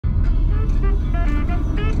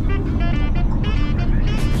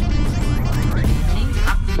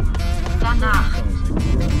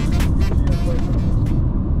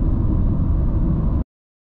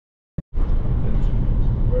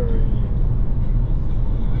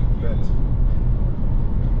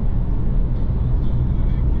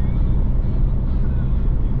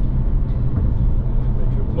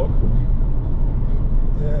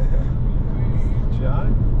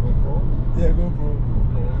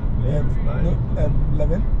No,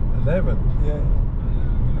 11. 11? Yeah.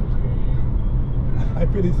 I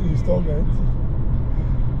paid it in installment.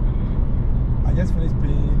 I just finished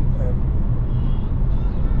paying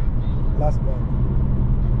last month.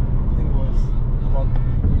 I think it was about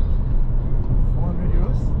 400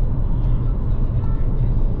 euros.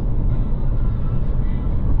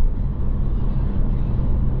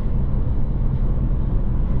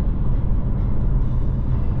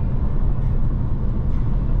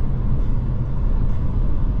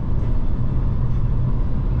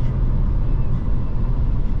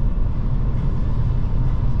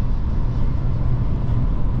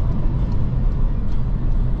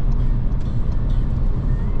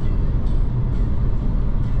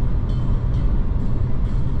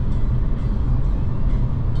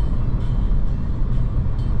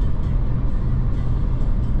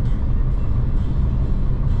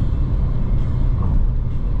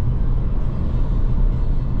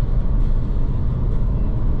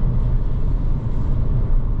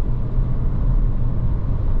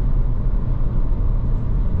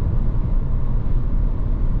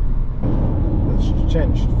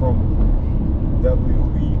 Changed from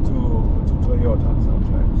WB to Toyota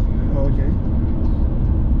sometimes. Oh, okay.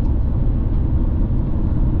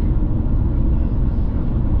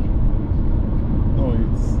 No,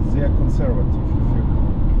 they are conservative. If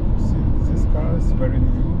you see, this car is very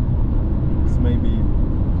new. It's maybe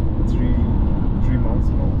three months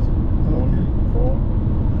old, only 4,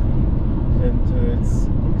 and it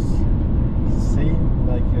looks the same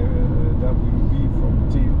like a WB from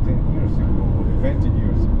 10 years ago, 20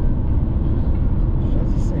 years ago. It's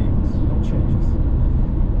just the same, no changes.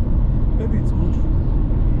 Maybe it's good.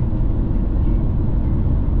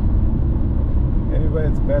 Anyway,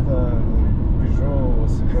 it's better than Peugeot or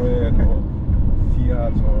Citroën or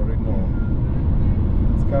Fiat or Renault.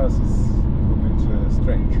 This car is a little bit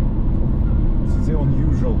strange. It's the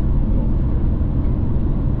unusual.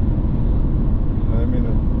 I mean,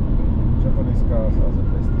 Japanese cars are the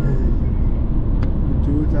best.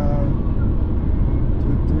 Toyota.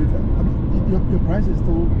 I mean, your price is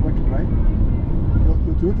still working, right?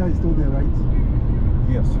 Your Toyota is still there, right?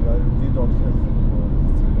 Yes, we don't have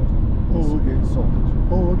Toyota. Oh, okay. Sold it.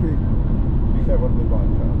 Oh, okay. We have only one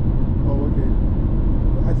car. Oh, okay.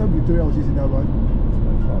 I thought Victoria was using that one. It's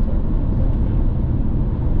my father.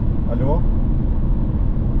 Алло?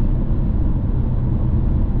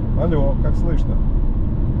 Алло, как слышно?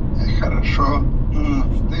 Хорошо.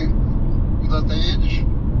 Ты куда-то едешь?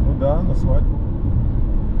 Ну да, на свадьбу.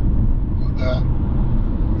 Куда?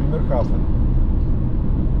 Примерхафен.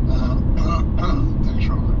 Так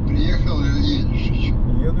что, приехал или едешь еще?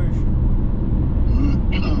 Еду еще.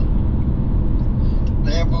 Да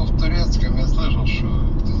я был в Турецком, я слышал, что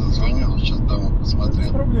кто-то звонил, сейчас дома Без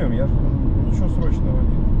посмотрел. проблем, ничего срочного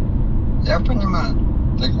нет. Я понимаю.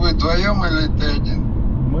 Так вы вдвоем или ты один?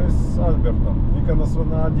 Мы с Альбертом. Вика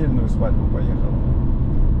на отдельную свадьбу поехала.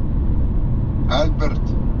 Альберт?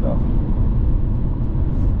 Да.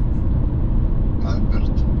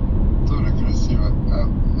 Альберт. Тоже красиво.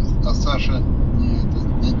 А Саша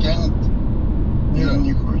не тянет? Или он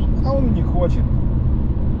не хочет? А он не хочет.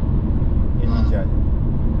 И не тянет.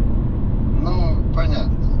 Ну,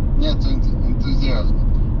 понятно. Нет энтузиазма.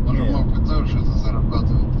 Он же Нет. мог бы тоже что-то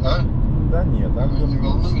зарабатывать. А? Да нет, Его не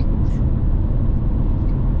волнует?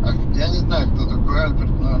 А я не знаю, кто такой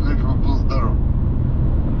Альберт, но лишь бы был здоров.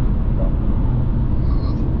 Да.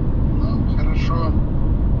 Вот. Ну, хорошо.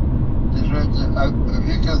 Езжайте. А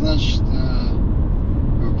Вика, значит,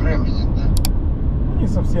 в Бремени, да? Ну, не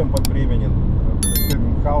совсем под Бременем.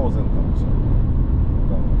 Пельмхаузен там все.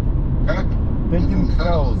 Там. Как?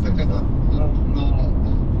 Пельмхаузен. Так это,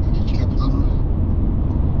 как-то,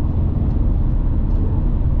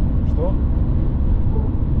 Что?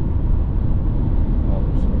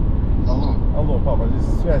 Все. алло. Алло, папа,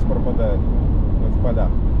 здесь связь пропадает. Мы в полях.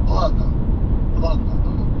 Ладно, ну,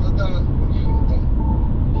 тогда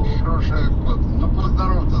хорошая охота. Ну, будь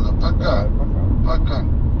здоров тогда. Пока. Давай, пока. Пока.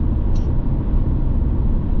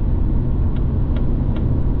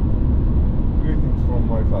 Greetings from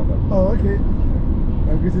my father. Oh, okay.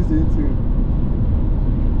 My greetings to you too.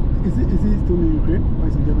 Is he still in Ukraine or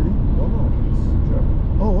is he in Germany? No, it's German.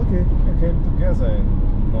 Oh, okay. We came together in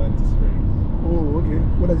 93. Oh, okay.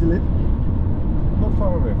 Where does he live? Not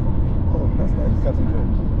far away from me. Oh, that's nice. Cathedral.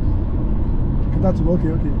 Kentatu,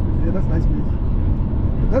 okay. Yeah, that's nice place.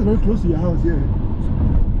 That's very close to your house here.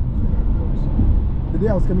 The day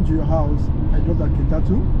I was coming to your house, I dropped at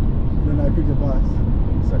Kentatu, and then I picked the bus.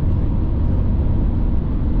 Exactly.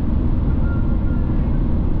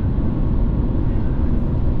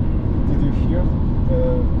 Did you hear?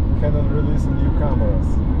 Canon releasing new cameras.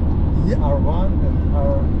 Yeah. R1 and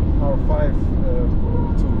R5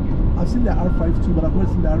 too. I've seen the R5 too, but I've not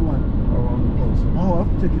seen the R1. R1 also. Oh, I'll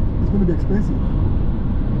have to check it. It's going to be expensive.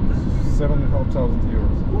 75,000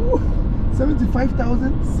 euros. Ooh,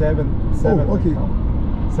 75,000? Oh, okay.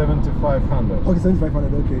 7,500. Okay,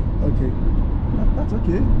 7,500. Okay, okay. That's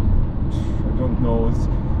okay. I don't know.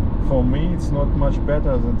 For me, it's not much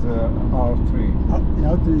better than the R3. The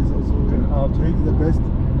R3 is also R3? the best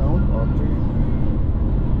now. R3.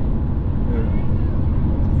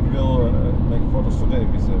 We will make photos today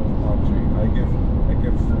with the R3. I give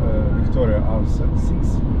Victoria R6.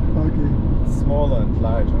 Okay. It's smaller and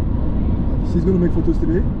lighter. She's going to make photos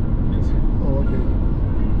today? Yes. Oh, okay.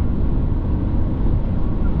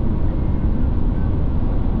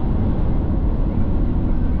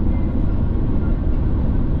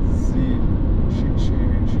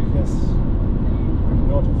 She has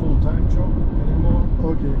not a full-time job anymore.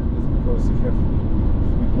 Okay. Because she have a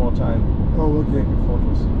bit more time. Oh, okay. Making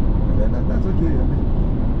photos. That's okay. I mean.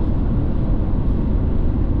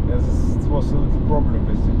 Yes, it was a little problem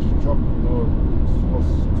with the job. You know, it was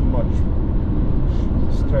too much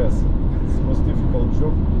stress. It was a difficult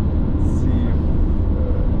job. She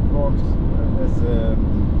worked as a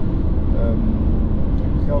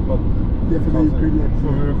helper. Yeah, for the Ukrainians.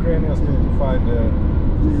 For the Ukrainians to find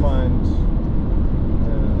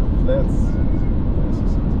flats.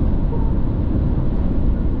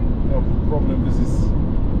 No problem with this.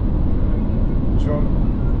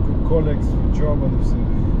 Colleagues, Germans,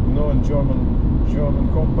 you know, in German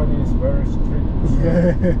companies very strict.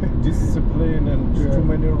 Yeah. Discipline and too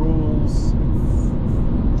many rules.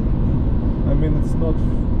 I mean, it's not.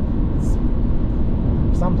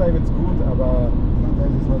 Sometimes it's good, but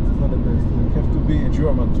sometimes it's not the best. you have to be a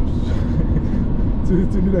German to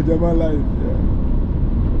live a German life. Yeah.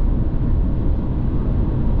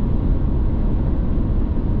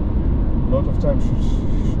 A lot of times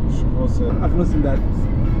she was. I've not seen that.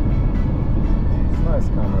 It's a nice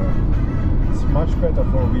camera. It's much better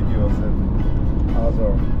for videos than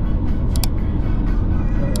other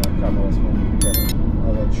cameras from Canon,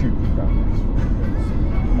 other cheap cameras.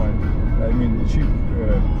 I mean cheap,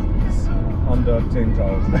 it's under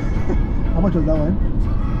 10,000. How much was that one?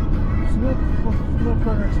 It's not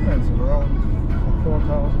very expensive, around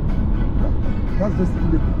 4,000. That's just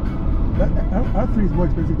in the. R3 is more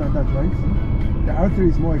expensive than that, right? The R3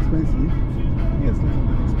 is more expensive. Yes, a little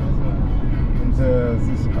bit expensive. And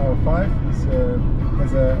this R5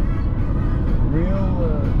 has a real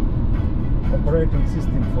operating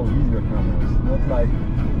system for video cameras, not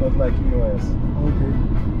like EOS. Okay.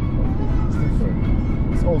 It's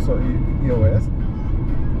different. It's also EOS.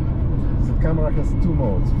 The camera has two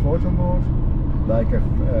modes: photo mode, like a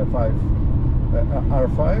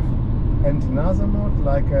R5, and another mode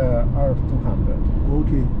like a R200.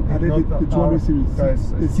 Okay. And then the 200 series.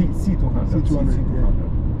 C200. C200. Yeah.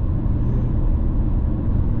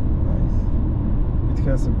 Nice. It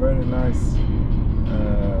has a very nice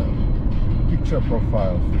picture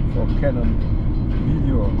profile for Canon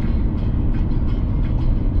video.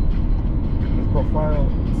 The profile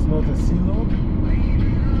is not a C-Log,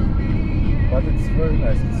 but it's very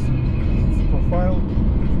nice. It's a profile.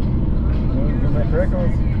 You make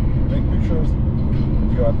records, you make pictures,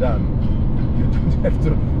 and you are done. You don't have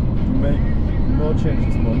to make no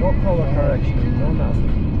changes, no color correction, no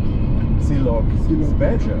nothing. C-Log is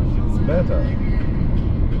better. It's better.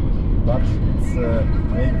 But it's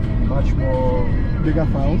make much more bigger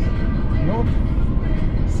files. Not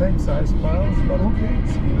same size files, but okay.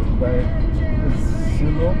 By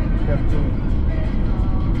C-Log you have to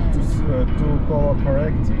color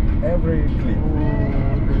correct every clip.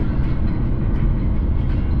 Oh, okay.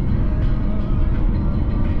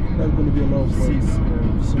 That's going to be a lot of work.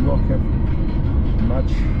 C-Log have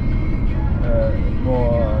much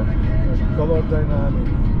more color dynamic.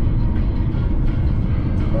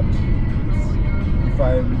 But if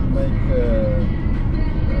I make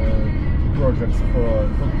projects for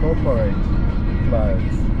corporate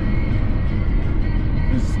clients,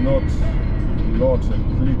 it's not lot of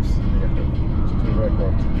clips they have to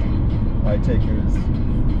record. I take this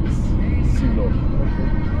C-Log. Okay.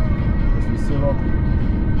 With C-Log,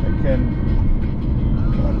 I can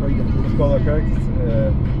color correct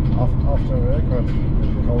after record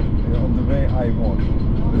on the way I want.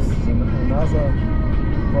 This is another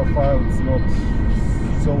profile. It's not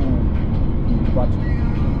so good, but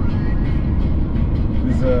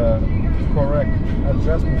with a correct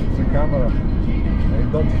adjustment of the camera, I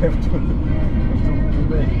don't have to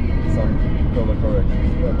make some color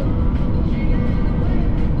corrections.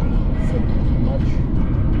 It's a much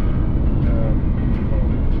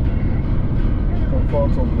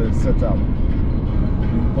comfort of the setup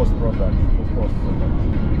in post-production, for post-production.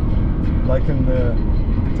 Like in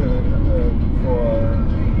for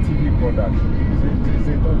TV production,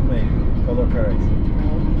 they don't make color correction.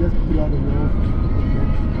 Just put out the wall.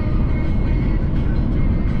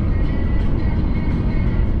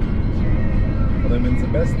 But I mean, the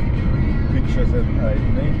best picture that I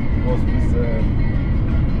made was with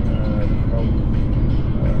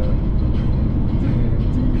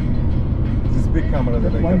this big camera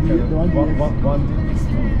that I got. 1D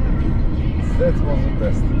X2. That was the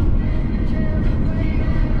best.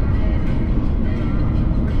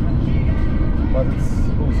 But it's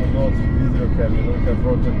also not video cam. You don't have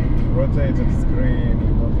rotated screen.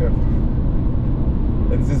 You don't have.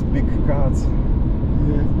 And these big cards.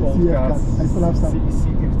 Yeah, old cars. I still have some.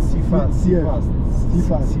 C-Fast. C-Fast.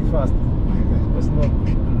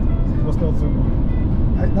 It was not so good.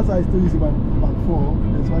 That's why I still use my Mark 4.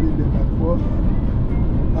 There's one in the Mark 4.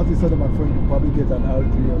 As you saw the Mark 4, you probably get an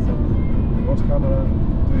R3 or something. What camera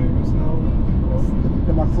do you use now?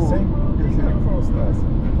 The Mark 4. Same? Yes, Mark 4 is nice.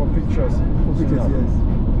 For pictures. For pictures, yes.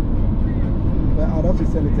 But I'd have to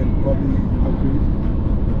sell it and probably upgrade.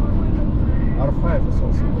 R5 is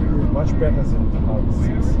also much better than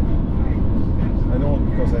R6. I know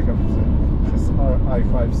because I have this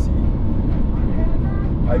i5C.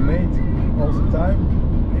 I made all the time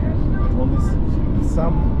only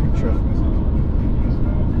some pictures with it.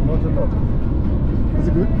 Not a lot. Is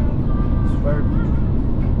it good? It's very good.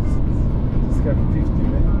 This has 50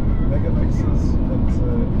 megapixels and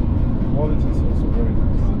quality is also very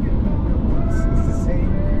nice. It's the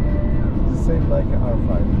same like an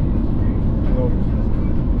R5. No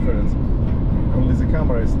difference. Only the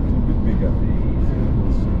camera is a little bit bigger.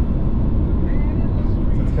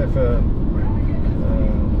 It have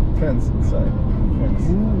fans inside. Fans.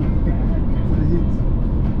 For the heat.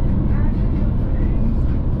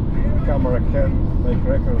 The camera can make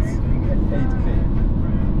records at 8K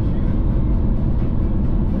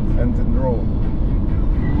and in RAW.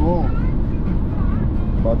 Raw.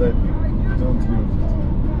 But I don't use it.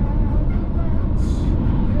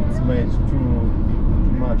 It's made too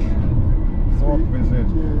much work with it,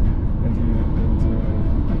 Yeah. and you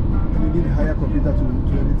need a higher computer to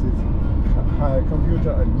edit it. higher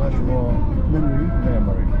computer and much more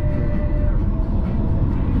Memory.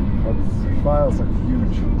 But the files are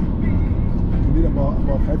huge. You need about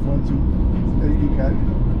 512 SD card.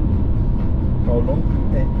 How long?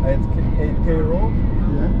 8K RAW?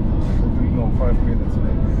 Yeah. I don't know, 5 minutes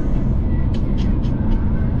maybe.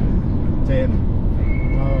 10.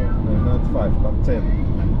 Wow. No, not 5, but 10.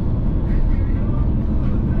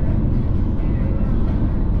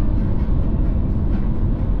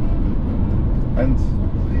 And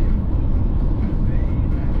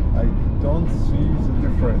I don't see the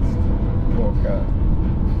difference to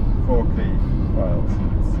 4K files.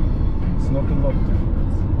 It's not a lot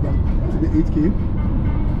difference. But to the 8K?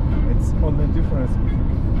 It's only difference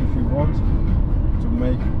if you want to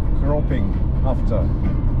make cropping after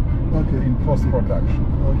in post-production.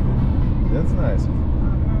 Okay. That's nice.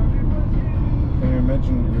 Can you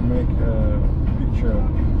imagine you make a picture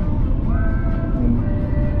and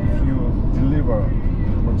if you deliver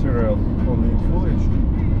material only in Full HD,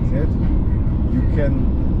 that you can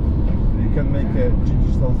make a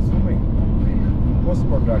digital zooming in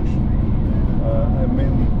post-production. I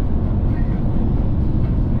mean,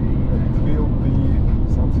 it will be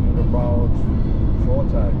something about 4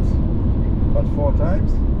 times, but 4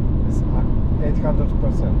 times is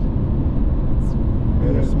 800%. It's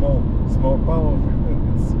very small power, and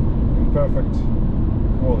it's in perfect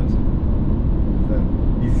quality. Then,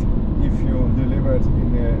 if you deliver it in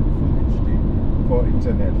a Full HD for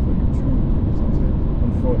internet, for YouTube, or something,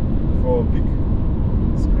 and for big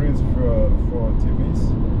screens for TVs,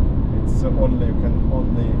 it's only you can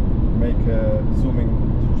only make a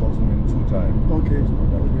digital zooming 2 times. Okay.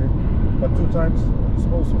 But 2 times is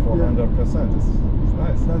also 400%. It's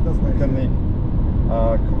nice. That's nice. You can make a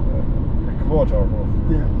quarter of.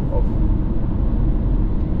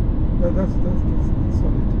 That's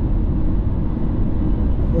solid.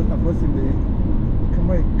 But of course, in the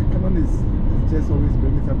Cameron is just always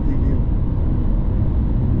bringing something new.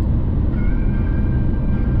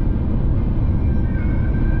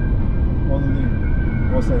 Only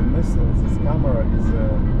what I miss this camera is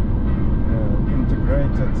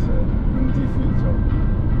integrated ND filter.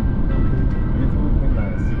 Okay. It would be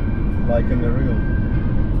nice, like in the real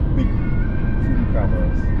big film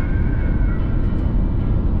cameras.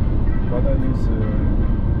 But I use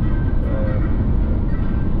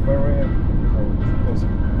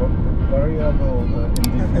variable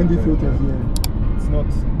ND ND filters, yeah. It's not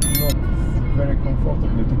very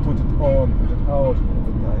comfortably to put it on, put it out all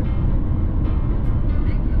the time.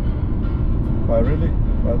 But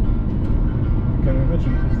you can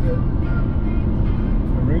imagine it's a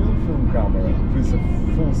real film camera with a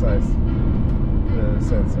full-size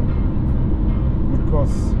sensor would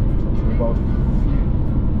cost something about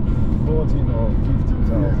 14 or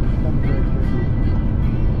 15,000. Yeah, that's very expensive.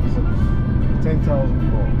 So 10,000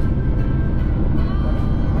 more.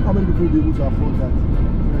 How many people will be able to afford that?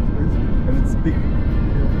 Very expensive. And it's big.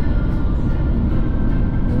 Yeah.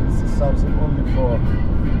 And it's something only for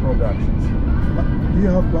productions. But do you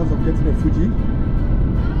have plans of getting a Fuji? Do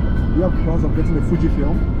you have plans of getting a Fuji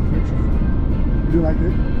film? You don't like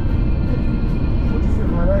it? Fuji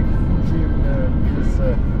film, I like Fuji with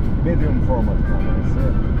medium format cameras.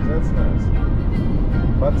 That's nice.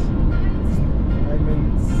 But I mean,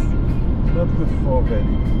 it's not good for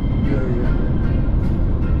wedding. Yeah.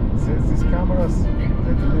 These cameras,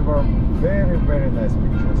 they deliver very, very nice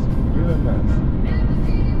pictures. Really nice.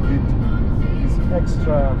 With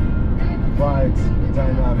extra wide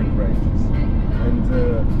dynamic ranges. And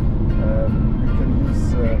you can use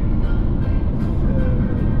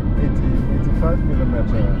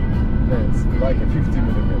 85mm lens, like a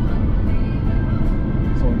 50mm.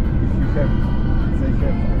 So if you have, they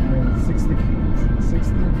have, I mean,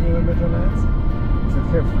 60mm lens, they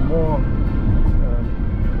have more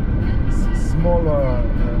smaller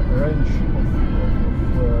range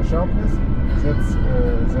of sharpness.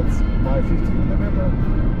 That's my 50mm,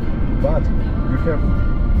 but you have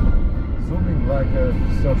zooming like a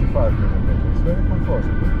 35mm. It's very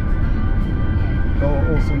comfortable. You can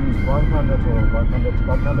also use 100 or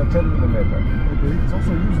 110mm. Okay. It's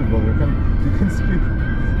also usable. You can speak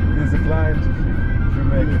with the client if you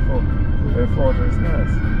make a photo. It's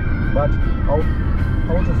nice, but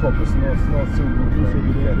autofocus not so good.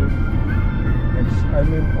 And I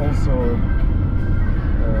mean also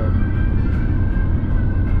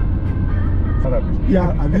Arabic.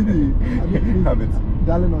 Yeah, Habibi. Habits.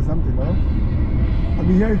 Darling or something, no? I've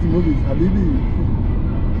been hearing it in movies. Habibi.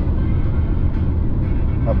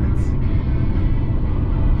 Habits.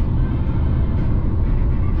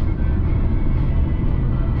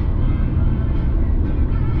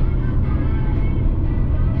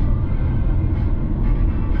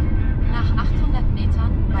 Nach 800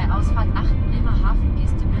 Metern, bei Ausfahrt 8 Bremerhaven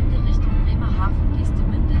Geestemünde Richtung Bremerhaven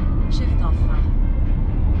Geestemünde, Schiffdorf fahren.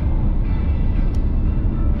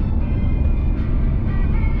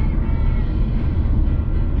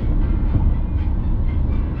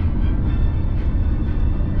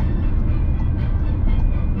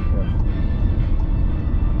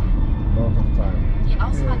 Die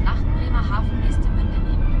Ausfahrt 8 Bremerhaven Geestemünde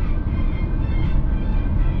nehmen.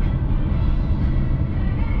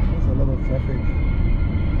 There's a lot of traffic.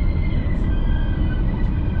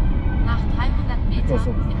 Nach 300 Metern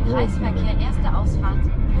im Kreisverkehr erste Ausfahrt,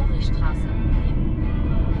 Floristraße, nehmen.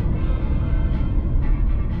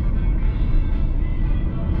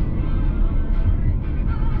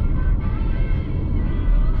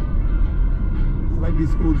 It's like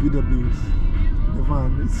these old VWs. The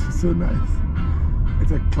van, it's so nice.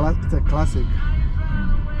 It's a classic.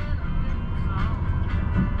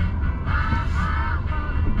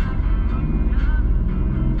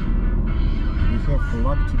 We have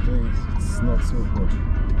luck today, it's not so hot.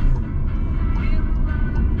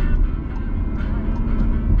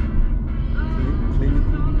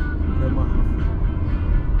 Clinical Bremerhaven.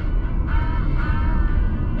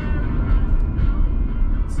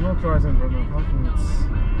 It's not right in Bremerhaven, it's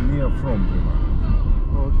near from Bremerhaven.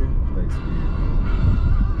 Oh, okay. Place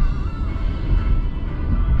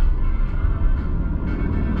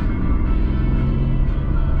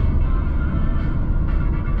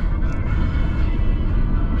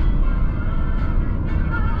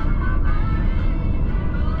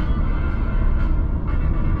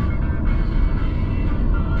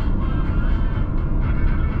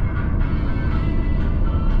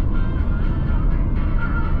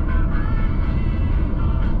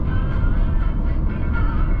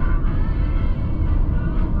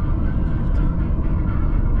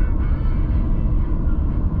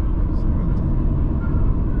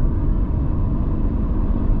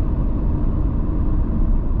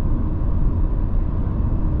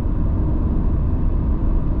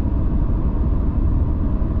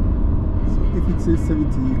Says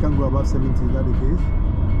 70, you can't go above 70, is that the case?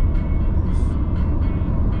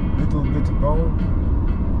 little bit above,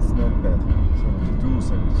 it's not bad. 72,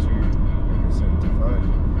 73, maybe 75.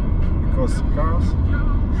 Because cars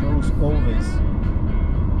shows always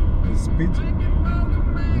the speed a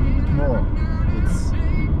little bit more. It's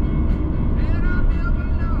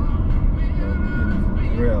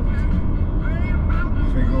in reality.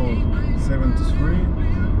 73.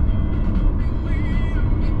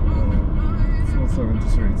 It's not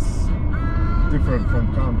 73. It's different from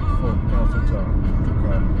car to car.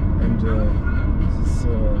 And this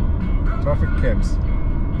traffic cams,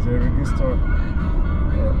 they register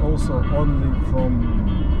also only from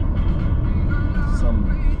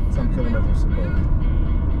some kilometers above.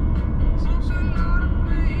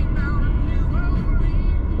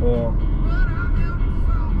 Or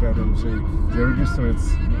better to say, they register its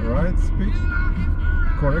right speed,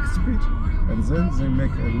 correct speed, and then they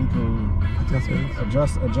make a little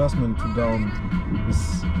adjustment to down.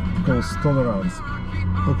 This calls tolerance.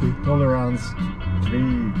 Okay. Tolerance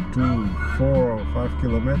 3, 2, 4 or 5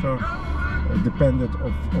 kilometer, dependent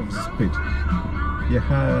of the speed. The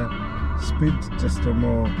higher speed, just a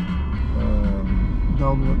more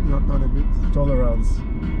down a bit. Tolerance.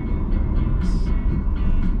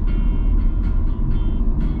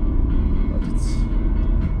 But it's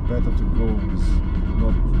better to go with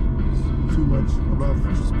not too much above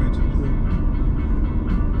speed.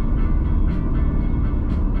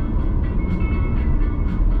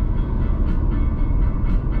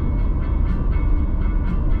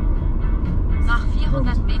 Nach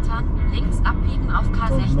 400 Metern links abbiegen auf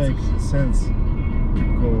Don't K60. make sense to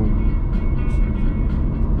go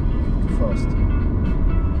too fast.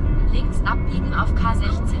 Links abbiegen auf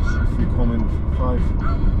K60. If you come in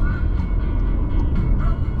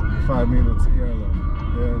 5 minutes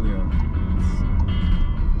earlier, it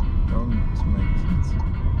don't make sense.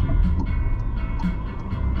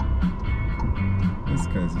 This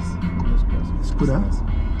guy's Skoda? nice.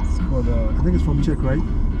 Skoda. I think it's from Czech, right?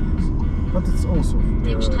 Yes. But it's also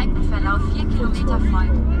Dem Streckenverlauf 4 Kilometer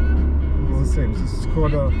folgen. it's the same. This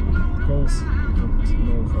Skoda goes, I don't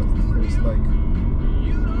know how it goes like. I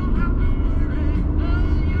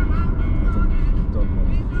don't know.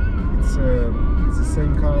 It's the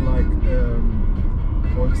same car like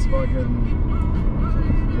Volkswagen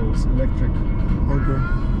goes electric. Okay.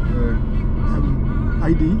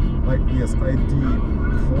 ID? Like yes,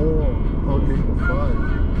 ID4 Okay. or 5.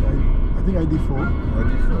 I think ID4.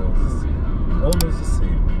 ID4. It's almost the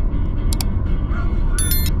same.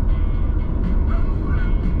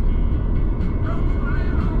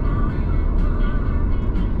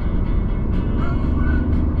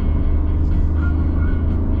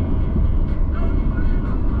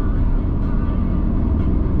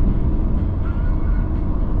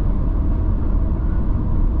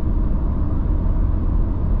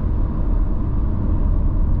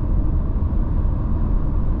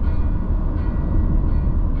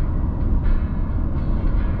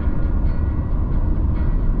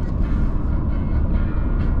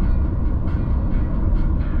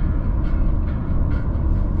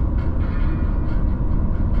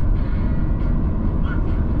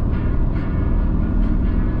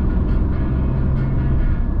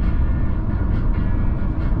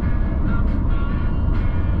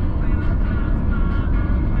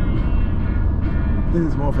 This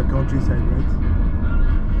is more of a countryside, right?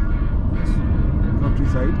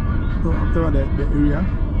 Countryside. So after the area,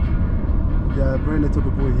 there are very little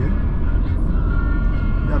people here.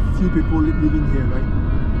 There are few people living here, right?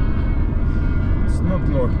 It's not a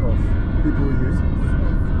lot of People here.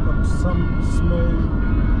 but some small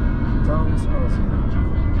towns are there.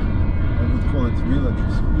 I would call it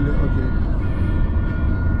villages. Okay.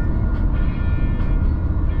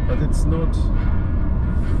 But it's not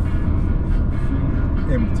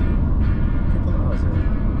empty. People are there.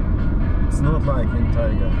 It's not like in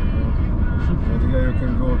Taiga. In Taiga you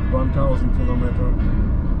can go 1,000 kilometers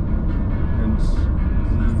and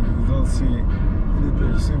you don't see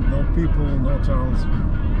no people, no towns.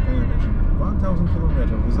 1,000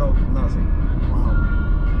 kilometers without nothing. Wow.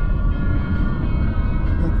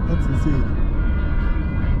 That's insane.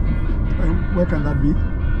 And where can that be?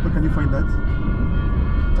 Where can you find that?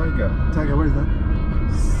 Taiga. Tiger, where is that?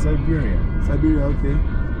 Siberia. Siberia, okay.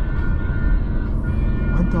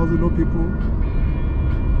 1,000 no people.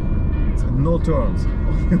 It's no turns.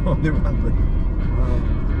 Only one way. Wow.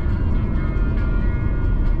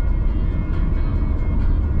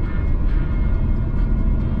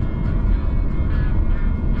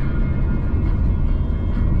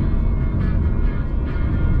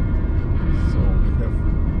 So we have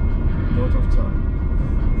a lot of time.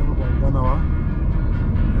 We have about 1 hour.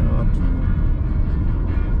 Yeah, to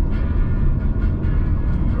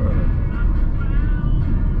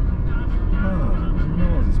I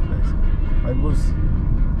know this place.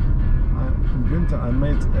 In winter I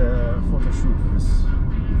made a photo shoot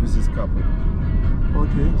with this couple.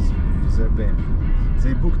 Okay. With their baby.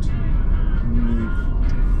 They booked me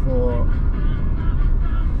for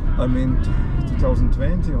I mean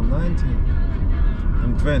 2020 or 19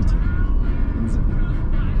 and 20.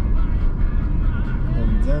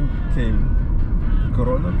 And then came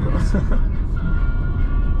coronavirus.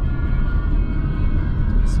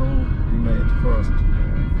 So we made first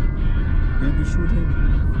baby shooting.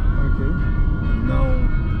 Okay. And now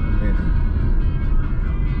wedding.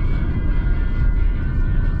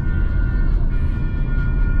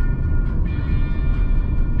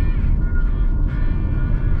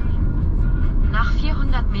 Nach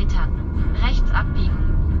 400 Metern rechts abbiegen.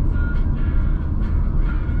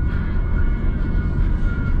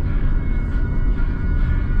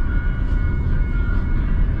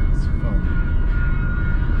 It's fun.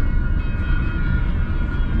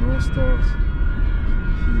 No stores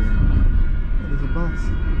here. There's a bus.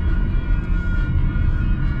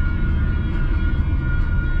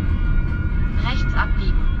 Rechts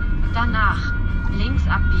abbiegen. Danach links So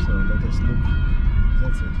abbiegen. let us look.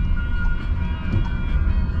 That's it.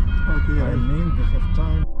 Okay, I mean we have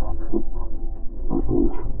time. Do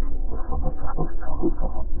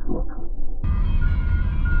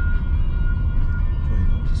I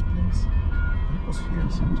know this place? I was here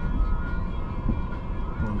sometime.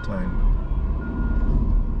 One time.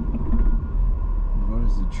 Where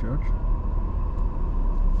is the church?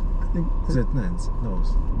 I think That Nance. No,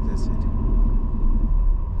 that's it.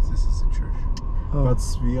 This is the church. Oh. But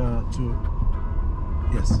we are to.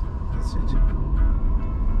 Yes, that's it.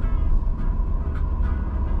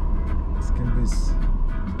 It can be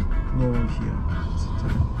no one here.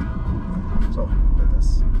 So, let us.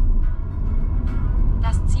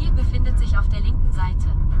 Das Ziel befindet sich auf der linken Seite.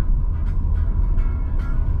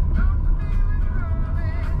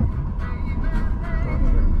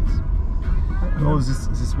 No,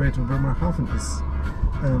 this way to Bremerhaven is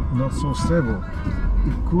not so stable.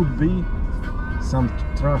 It could be some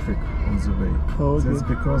traffic on the way. Oh, okay. That's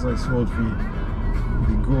because I thought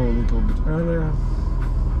we go a little bit earlier,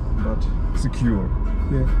 but secure.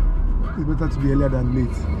 yeah, it's better to be earlier than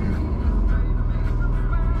late.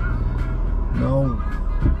 Now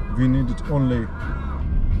we needed only.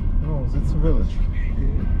 No, that's a village.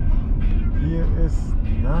 Here is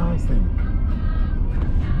nothing.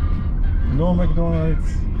 No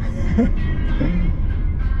McDonald's.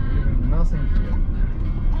 Nothing here.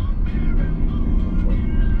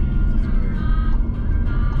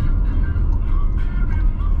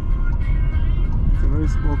 It's a very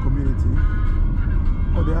small community.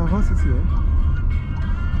 Oh, there are horses here.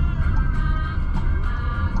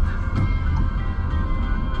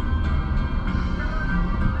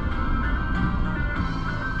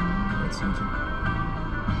 That's something.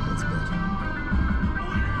 That's better.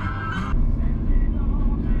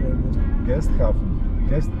 Gesthafen.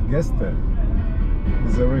 Geste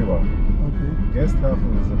is a river. Okay.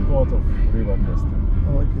 Gesthafen is a port of river Geste.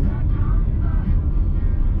 Oh, okay.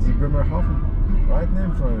 The Bremerhaven, right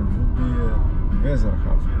name for it would be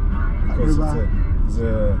Weserhafen, because River. it's the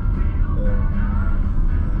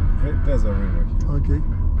Weser River here. Okay.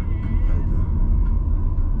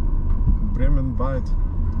 Bremen bought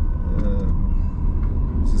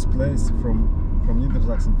this place from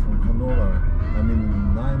Niedersachsen, from Hanover, I mean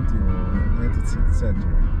 19th or 18th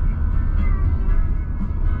century,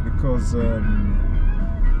 because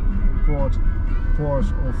port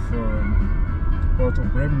of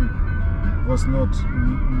Bremen was not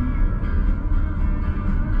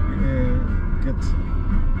get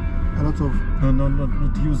A lot of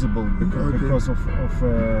not usable because, Okay. because of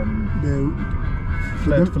the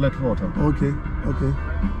flat water. Okay. Okay.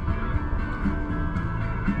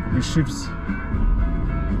 The ships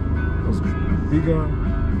was bigger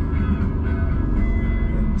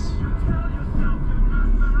and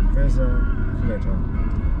weather flatter.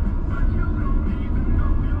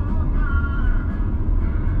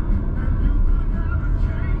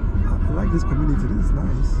 I like this community. This is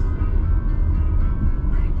nice.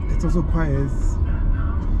 It's also quiet,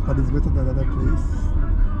 but it's better than other place.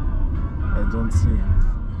 I don't see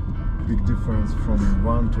big difference from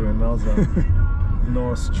one to another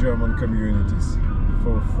North German communities.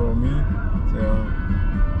 For me, they are.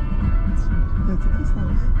 Yeah, it's a nice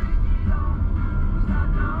house.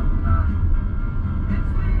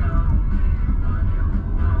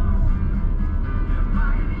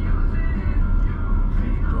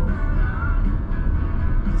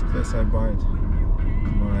 This place I bought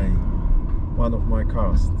one of my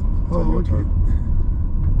cars. Oh, Toyota. okay.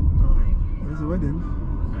 Oh, there's a wedding.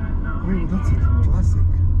 Oh, that's a classic.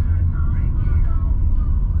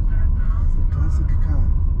 It's a classic car.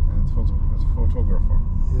 And photographer.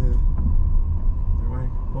 Yeah. You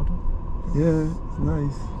like photo? Yeah, it's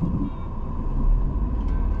nice.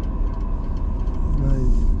 It's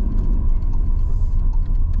nice.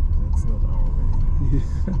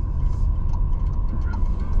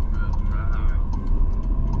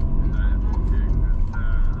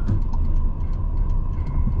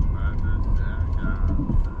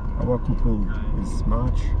 Our couple is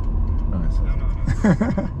much nicer.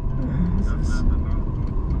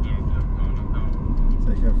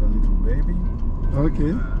 They have a little baby.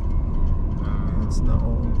 Okay. It's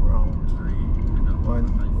now around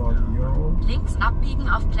 1 year old. Links abbiegen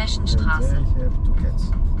auf And Pleschenstraße. they have 2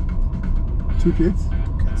 cats. 2 kids?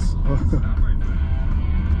 2 cats.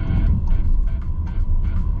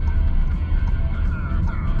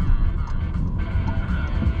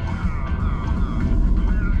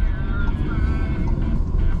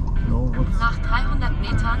 No, Nach 300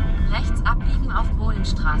 Metern rechts abbiegen auf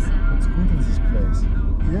Bohlenstraße. what's good in this place?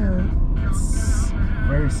 Yeah. It's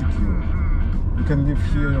very secure. You can leave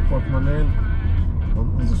here your portfolio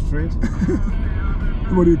on the street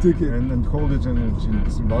What do you take it? and hold it in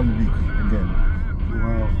 1 week again.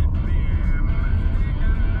 Wow.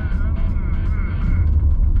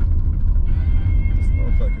 It's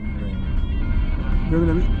not like in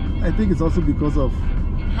rain. I think it's also because of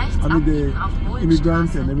Rechts I mean, the abbiegen auf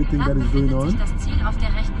immigrants Bohlenstraße. and everything Dann that is going befindet sich on. das Ziel auf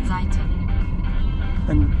der rechten Seite.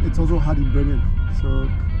 And it's also hard in Bremen, so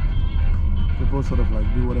people sort of like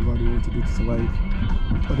do whatever they want to do to survive.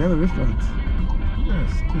 But they have a restaurant.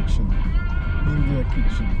 Yes, kitchen. India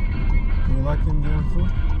kitchen. Do you like Indian food?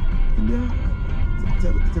 India, it's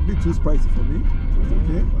a bit too spicy for me. It's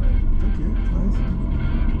okay. It's okay. It's nice.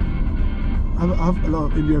 I have a lot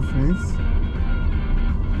of Indian friends.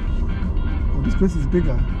 Oh, this place is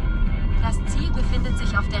bigger. Das Ziel befindet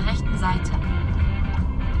sich auf der rechten Seite.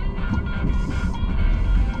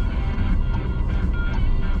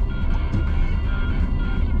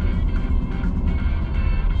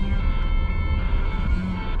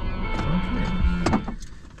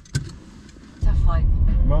 Verfolgen.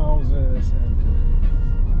 Mouses and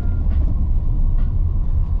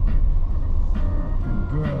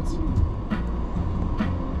birds.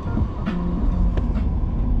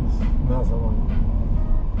 Another one.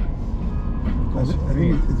 I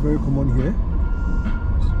think it's very common here.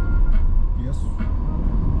 Yes.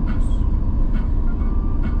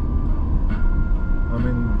 I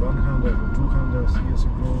mean, 100 or 200 years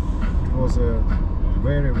ago, it was a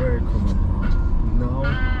very, very common art. Now,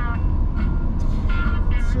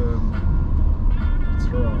 it's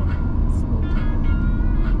rare. It's not.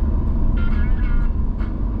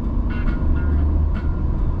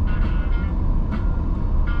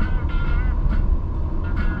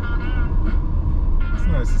 It's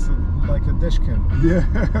nice. It's like a dash cam. Yeah.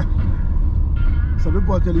 Some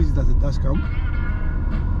people actually use it as a dash cam.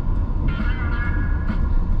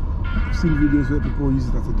 I've seen videos where people use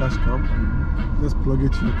it as a dash cam. Just plug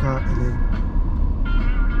it to your car and then.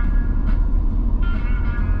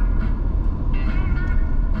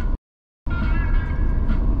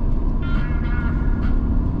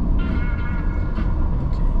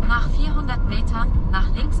 Nach 400 Metern nach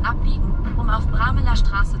links abbiegen, um auf Brameler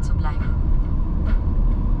Straße zu bleiben.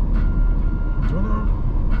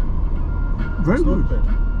 Very It's not good. bad.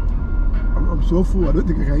 I'm so full, I don't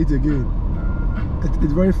think I can eat again.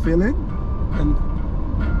 It's very filling, and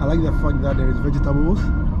I like the fact that there is vegetables,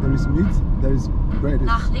 there is meat, there is bread.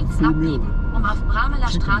 Nach It's links full meal. abbiegen, um auf Brameler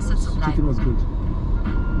Chicken Straße zu Chicken bleiben. was good.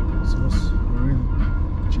 It was real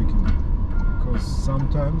chicken because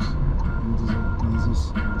sometimes in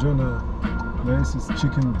this German places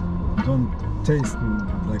chicken don't taste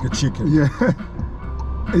like a chicken. Yeah.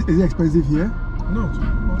 Is it expensive here? No,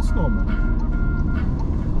 it's normal.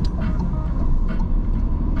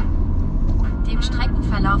 Dem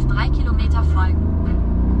Streckenverlauf 3 Kilometer folgen.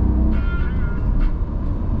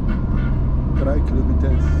 3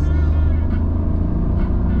 kilometers.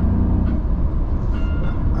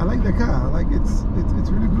 I like the car. I like it's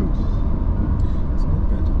really good. It's not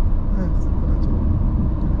bad. Yeah, it's not bad at all.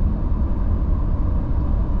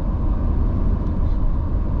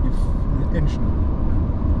 If the engine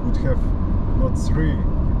would have not 3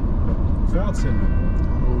 but 4 cylinders,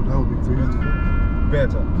 Oh, that would be great.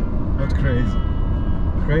 better, not crazy.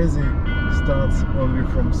 Crazy starts only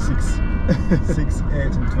from 6, 6,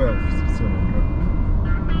 8 and 12 cylinder.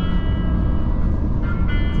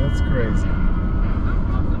 That's crazy.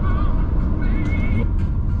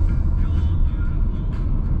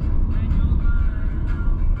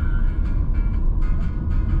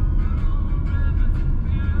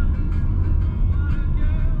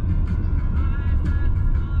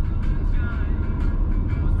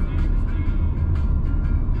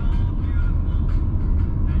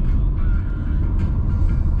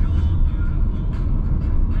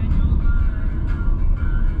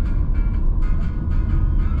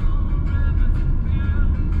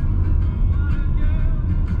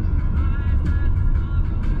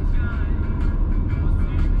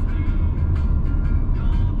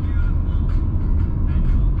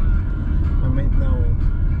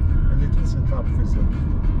 officer. I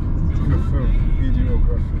prefer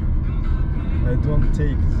videography. I don't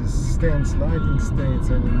take the stance lighting states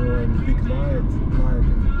anymore and big lighting.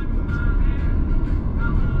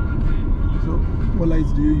 So, what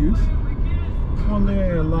lights do you use? Only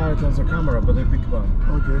a light on the camera, but a big one.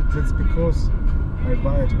 Okay. That's because I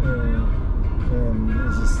buy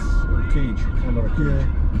this cage, camera cage. Yeah.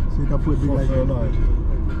 So you can put a big For light. the light.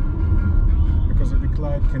 Because a big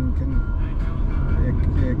light can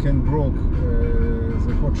broke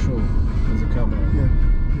the hot show in the camera. Yeah,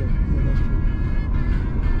 that's true.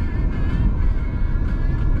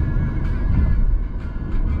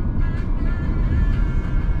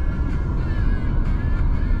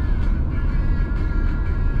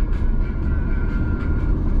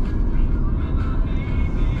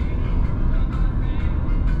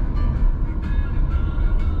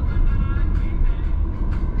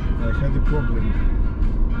 I had a problem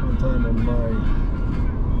one time on my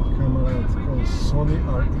camera. It's called Sony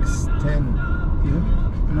RX10. Yeah.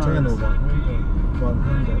 10 or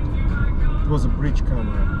 100. It was a bridge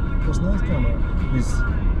camera. It was a nice camera with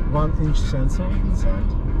 1-inch sensor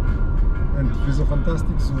inside and with a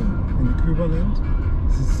fantastic zoom. In equivalent,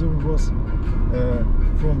 the zoom was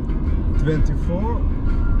from 24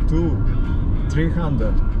 to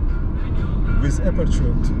 300 with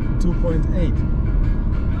aperture 2.8.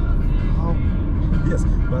 How? Yes,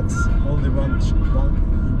 but only 1-inch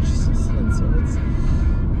sensor.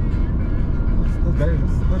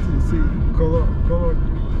 That's insane. Color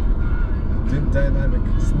dynamic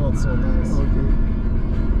is not so nice. Okay.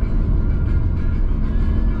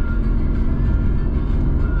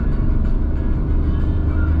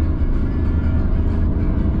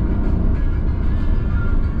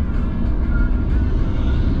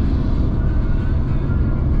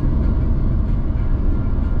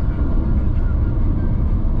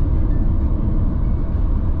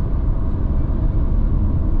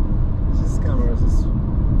 This camera is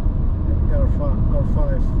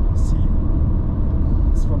R5C.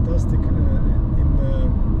 It's fantastic with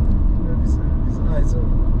ISO,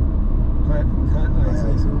 high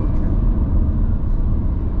ISO. Okay.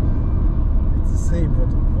 It's the same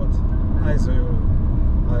what ISO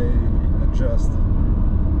I adjust.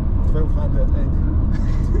 1280.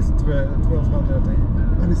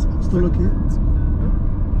 And it's still okay?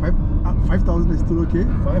 5,000 is still okay?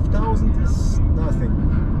 5,000 is nothing.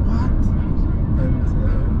 What? And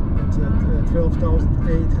at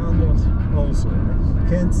 12,800 also.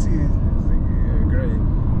 Can't see the gray.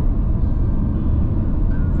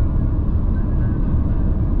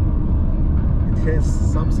 It has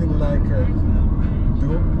something like a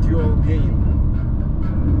dual gain.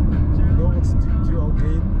 You know what's dual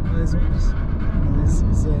gain ISO is? It's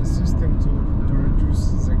a system to reduce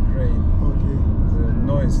the grain. Okay. The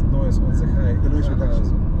noise on the high. The noise reduction.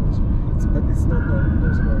 But it's not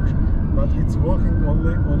noise reduction. But it's working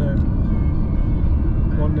only on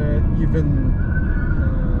even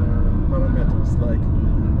parameters like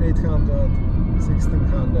 800,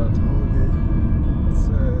 1600. Okay. It's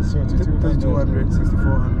 3200. 3200,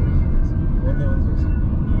 6400. Only on this.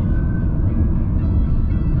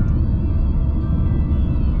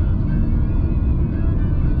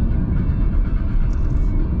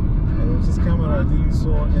 And with this camera I didn't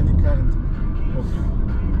saw any kind of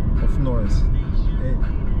noise.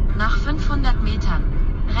 Nach 500 Metern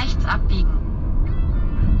rechts abbiegen.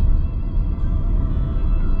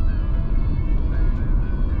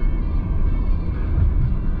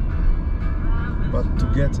 But to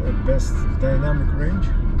get a best dynamic range,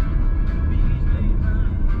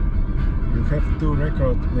 you have to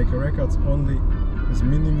make records only with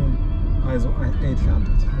minimum ISO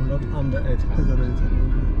 800, not under 800.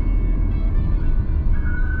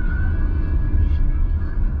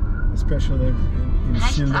 Especially in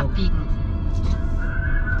Rechts Silo. abbiegen.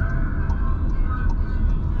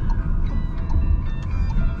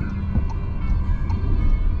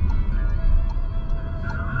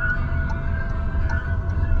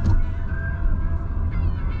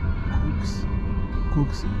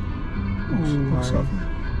 Cooks. Cuxhaven.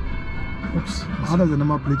 Oops. How does the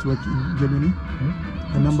number plate work in Germany?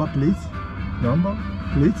 The number plate? Number?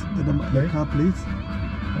 Plate? The Plate? car plate?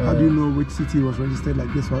 How do you know which city was registered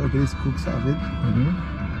like this one? Okay, this is Cuxhaven.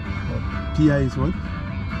 PI is what?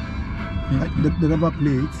 Like the number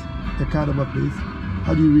plate, the car number plate.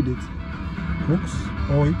 How do you read it? Cooks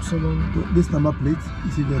or Y? So this number plate,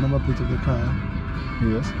 you see the number plate of the car.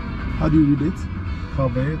 Yes. How do you read it?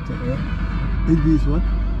 HB, HB is what?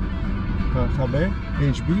 HB,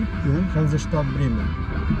 HB, Yeah. Hansestadt Bremen.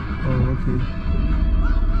 Oh, okay.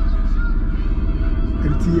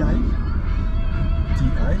 And TI?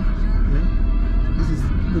 TI? Yeah. This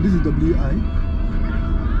is WI.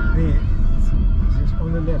 Nee, it's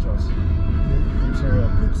only letters. Interior.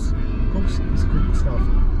 Cooks is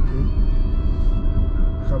Cuxhaven. Okay.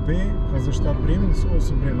 HB has the Stadt Bremen, it's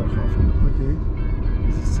also Bremerhaven. Okay.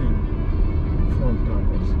 It's the same front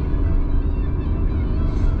numbers.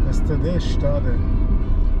 STD Stade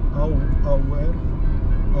Auer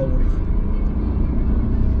Aurich.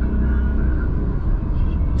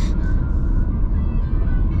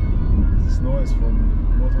 This noise from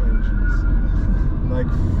motor engines, like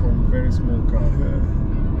from very small car.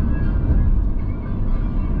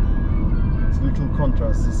 It's little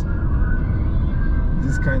contrast.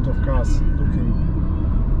 This kind of cars looking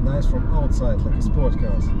nice from outside, like a sport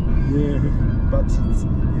cars. Yeah. But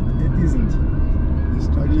it isn't. It's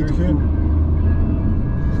struggling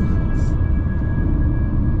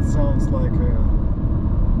It sounds like a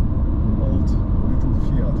old little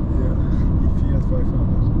Fiat. Yeah. Fiat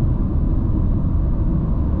 500.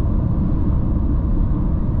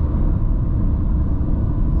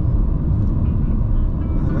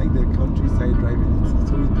 I like the countryside driving.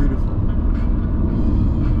 It's always beautiful.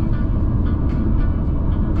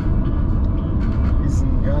 Is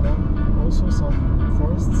in Ghana also some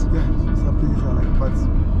forests? Yeah, some places are like, but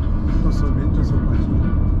not so much.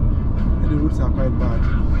 And the roads are quite bad.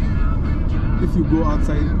 If you go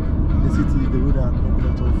outside the city, the roads are not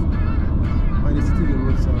good at all. But in the city, the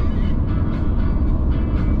roads are good.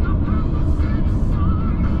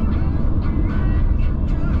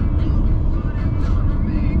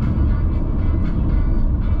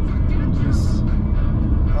 This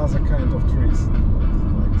other kind of trees.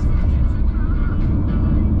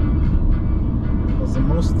 But the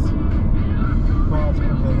most part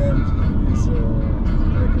of the land is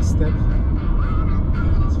like a steppe.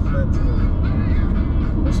 It's flat.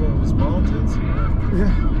 Also with mountains.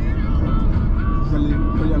 Yeah. Usually,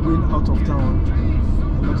 when you are going out of town,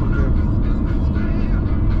 a lot of them.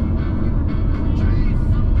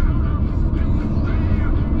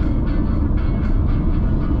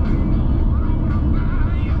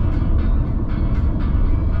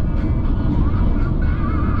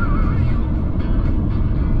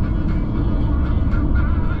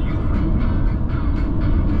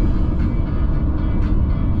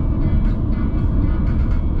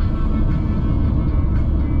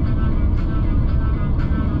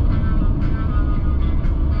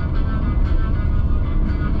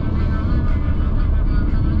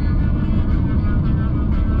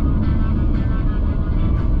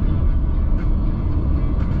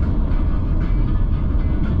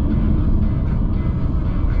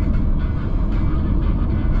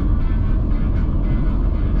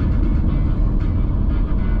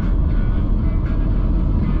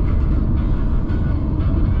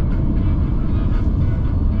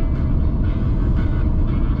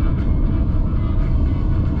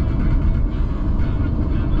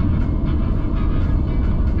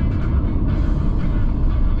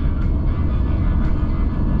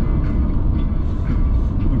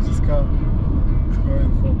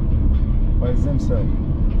 themselves.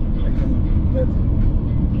 I can let it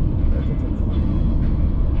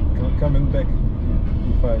coming back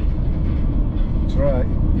if I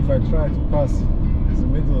try to pass the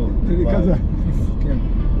middle line, if can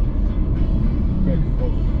back for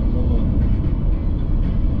another.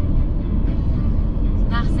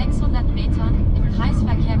 Nach 600 Metern im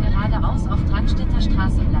Kreisverkehr geradeaus auf Brandstätter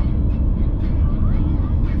Straße bleiben.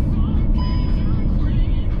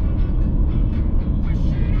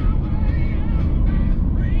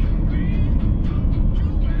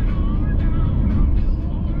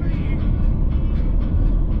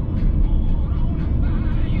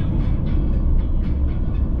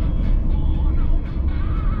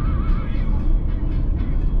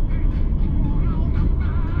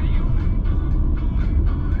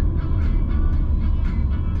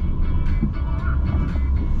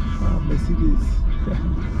 Mercedes.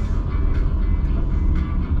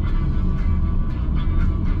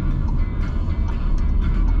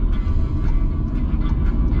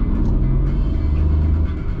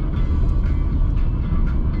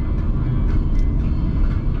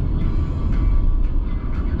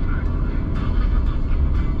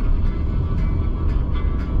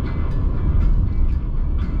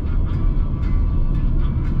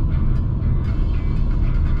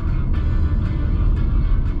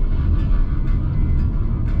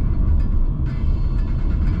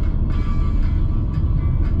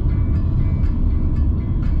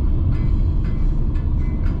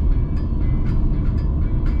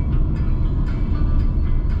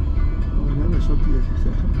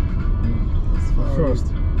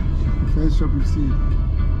 First shop we've seen.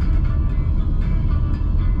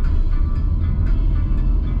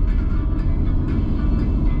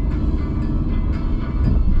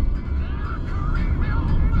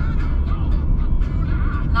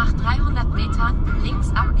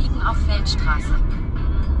 Feldstraße.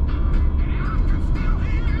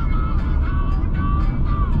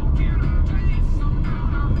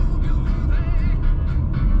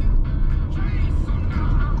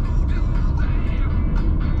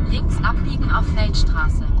 Links abbiegen auf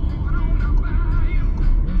Feldstraße.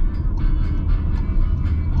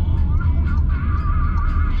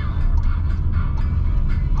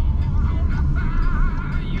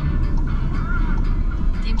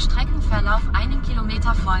 Dem Streckenverlauf 1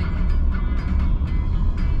 Kilometer folgen.